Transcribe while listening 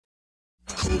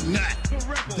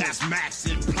Cougnut. That's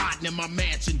Maxin, plotting in my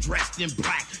mansion, dressed in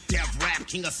black. Death rap,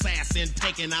 king assassin,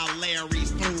 taking out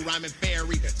Larry's through rhyming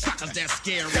fairy. Suckers that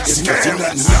scary. It's nothing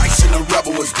nice and the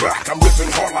rebel is back. I'm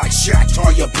ripping hard like Shaq,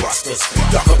 all your busters.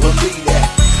 Y'all can believe that.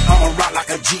 I'ma ride like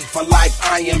a G for life.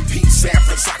 IMP, San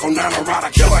Francisco,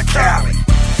 Nanorada, Killer Cali.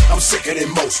 I'm sicker than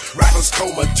most rappers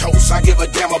comatose. I give a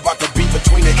damn about the beat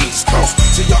between the East Coast.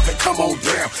 So y'all can come on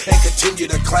down and continue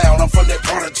to clown. I'm from that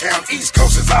part of town, East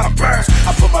Coast is out of bounds.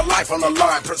 I put my life on the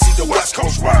line, proceed the West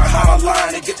Coast ride. Holla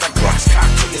line and get the Glocks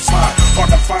cocked to your spine. Hard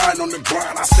to find on the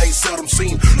grind, I stay seldom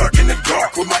seen. Lurk in the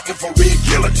dark with my infrared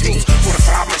guillotines.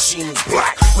 45 machines,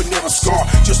 black but never scar.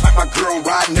 Just like my girl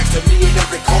riding next to me in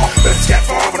every car. Let's get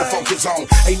far when the focus on,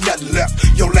 ain't nothing left.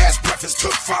 Your last breath is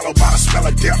took, followed by the smell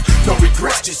of death. No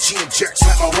regrets, just chin checks,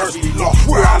 let my words be law.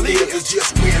 Where I live is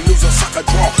just win, lose a sucker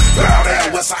draw. Bow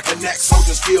down, West I connect,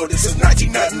 soldiers feel this is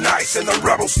 19 nothing nice, and the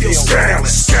rebels still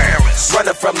Skanless.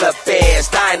 Running from the feds,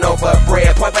 dying over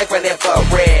bread, point blank running for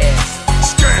red.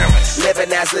 Skanless.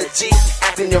 Living as a G,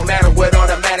 acting your manner with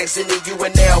automatics in the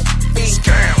UNLV.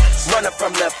 Skanless. Running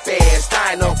from the feds,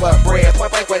 dying over bread,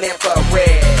 point blank running for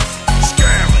red.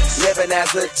 Skanless. Living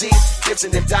as a G,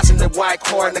 dipping and dodging the white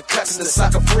corn, the cuts and the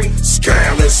sucker free.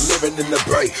 Skanless, living in the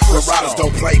bay, where riders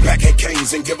don't play back at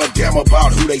K's and give a damn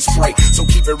about who they spray. So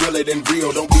keep it realer than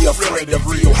real, don't be afraid of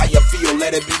real. How you feel,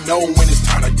 let it be known when it's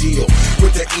time to deal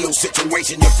with the ill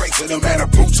situation you're facing. The man of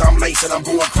boots I'm lacing, I'm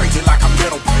going crazy like a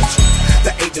metal patient.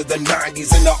 The age of the 90s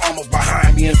and the almost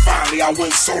behind me, and finally I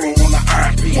went solo on the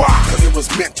IMP. Why? Cause it was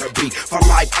meant to be, for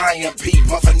life IMP,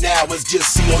 but for now it's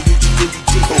just COUGNUT.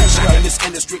 Sharing this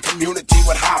industry community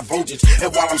with high voltage, and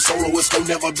while I'm solo it's gonna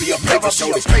never be a paper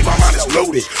shortage. My mind is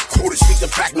loaded, quoted speak the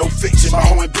fact, no fiction. My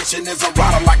whole ambition is a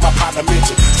rider like my partner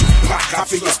mentioned. Tupac, I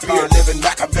feel your spirit living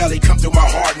Machiavelli, come through my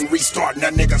heart and restarting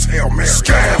that nigga's Hail Mary.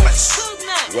 Skanless.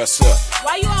 Cougnut, What's up?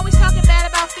 why you always talking bad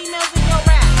about females in your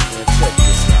rap? Man, check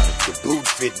this out. The boot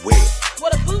fit well.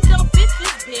 Well, the boot don't fit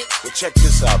this bitch. Well, check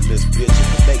this out, Miss Bitch.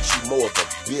 If it makes you more of a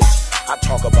bitch, I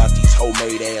talk about these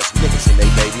homemade ass niggas and they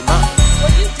baby mama. Well,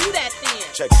 you do that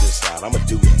then. Check this out. I'ma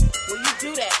do that. Well, you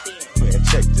do that then. Man,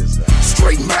 check this out.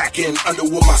 Straight mackin' under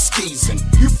with my skis and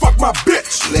you fuck my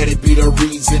bitch. Let it be the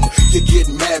reason you get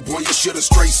mad, boy. You shoulda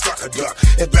straight stuck a duck.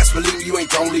 And best believe me, you ain't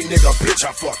the only nigga bitch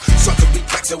I fuck. Suckers be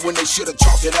vexin' when they shoulda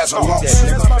chalked it as a loss.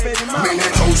 Man,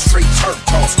 that whole straight turf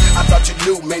toss. I thought you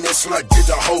knew, man. That slut did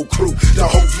the whole crew, the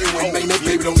whole view, and man, that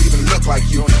baby don't even look like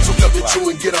you. So love it you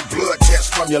and get a blood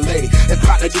test from your lady. And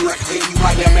partner do like a baby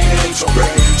right now, man. It ain't so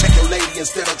ready. Check your lady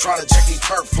instead of trying to check these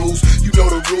turf fools. You know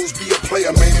the rules. Be a player,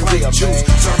 man. And they choose.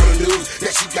 Serve her the news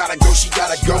that she gotta go, she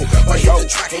gotta go. Or hit the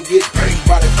track and get paid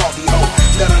by the faulty hoe.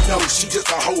 Let her know she just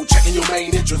a hoe, checking your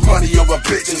main interest. Money over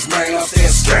bitches, man. I'm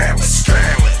saying Skanless.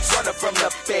 Running from the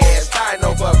feds, dying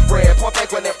over bread, point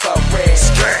blank running for red.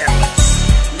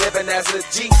 Skanless. Living as a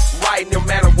G, riding your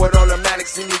manner with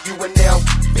automatics in the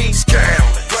UNLV.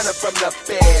 Skanless. Running from the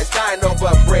feds, dying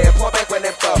over bread, point blank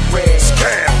running for red.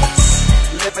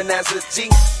 Skanless. Living as a G,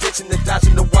 ditching the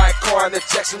dodging the white car and the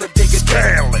Jackson the digger.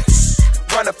 Skanless.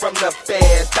 Running from the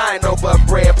feds, dying over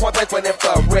bread, point blank running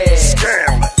for red.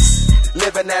 Skanless.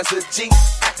 Living as a G,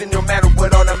 acting no matter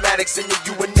what automatics in the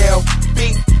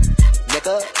UNLV.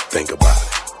 Nigga, Think about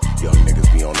it. Young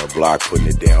niggas be on the block putting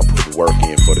it down, putting work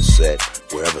in for the set,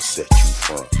 wherever set you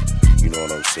from. You know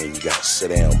what I'm saying? You gotta sit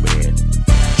down, man.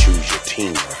 Choose your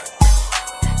team,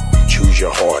 man. Choose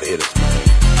your hard hitters, man.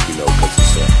 You know, cause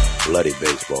it's a bloody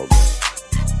baseball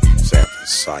game. San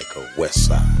Francisco, West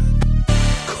Side.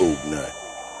 Cougnut.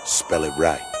 Spell it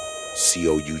right.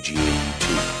 COUGNUT.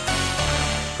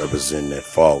 Representing that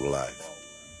fog life.